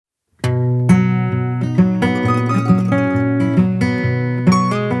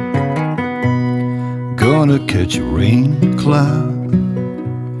catch a rain cloud,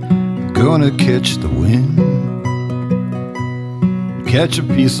 gonna catch the wind, catch a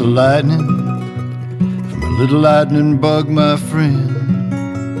piece of lightning from a little lightning bug, my friend.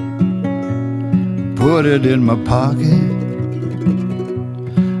 Put it in my pocket,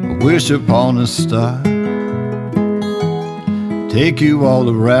 wish upon a star, take you all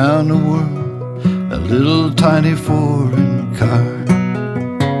around the world, a little tiny foreign car.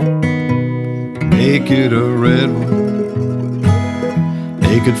 Make it a red one,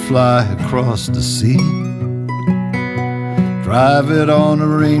 make it fly across the sea, drive it on a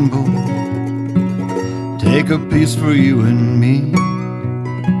rainbow, take a piece for you and me.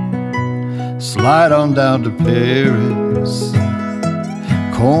 Slide on down to Paris,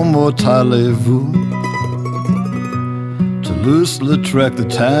 Como allez-vous? Toulouse-Lautrec, the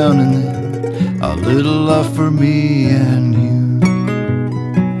town, and then a little love for me and you.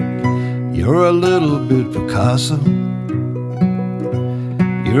 You're a little bit Picasso,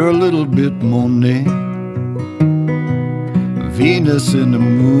 you're a little bit Monet, Venus in the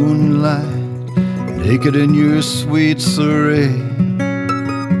moonlight, naked in your sweet soiree.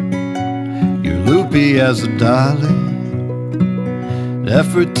 You're loopy as a dolly,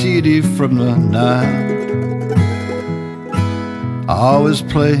 Nefertiti from the Nile, always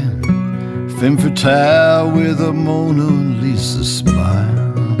playing femme fatale with a Mona Lisa smile.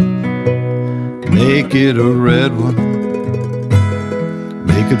 Make it a red one,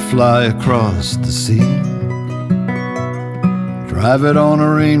 make it fly across the sea, drive it on a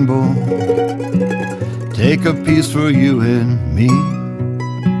rainbow, take a piece for you and me.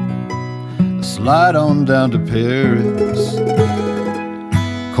 Slide on down to Paris,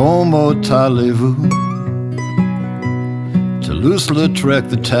 Como allez-vous? Toulouse-Lautrec,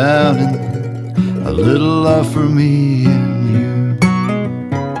 the town, and a little love for me and you.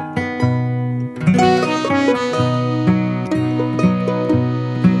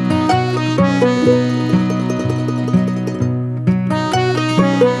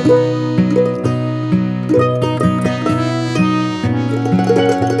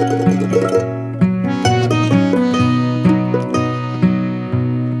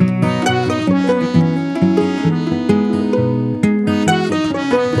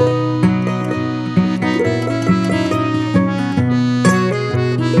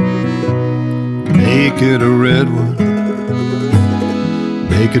 Make it a red one,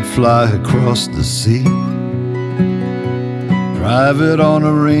 make it fly across the sea, drive it on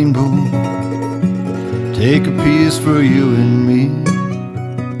a rainbow, take a piece for you and me.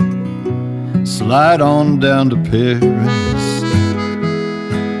 Slide on down to Paris,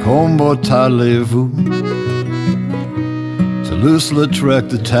 Como allez-vous? Toulouse-Lautrec,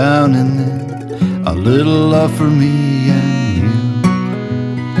 the town, and then a little love for me and you.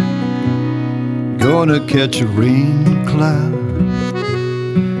 Gonna catch a rain cloud,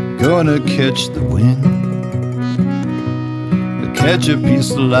 gonna catch the wind, catch a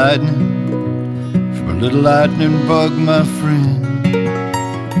piece of lightning from a little lightning bug, my friend.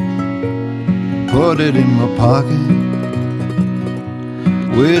 Put it in my pocket,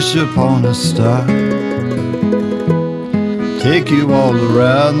 wish upon a star, take you all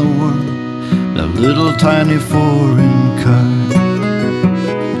around the world in a little tiny foreign car.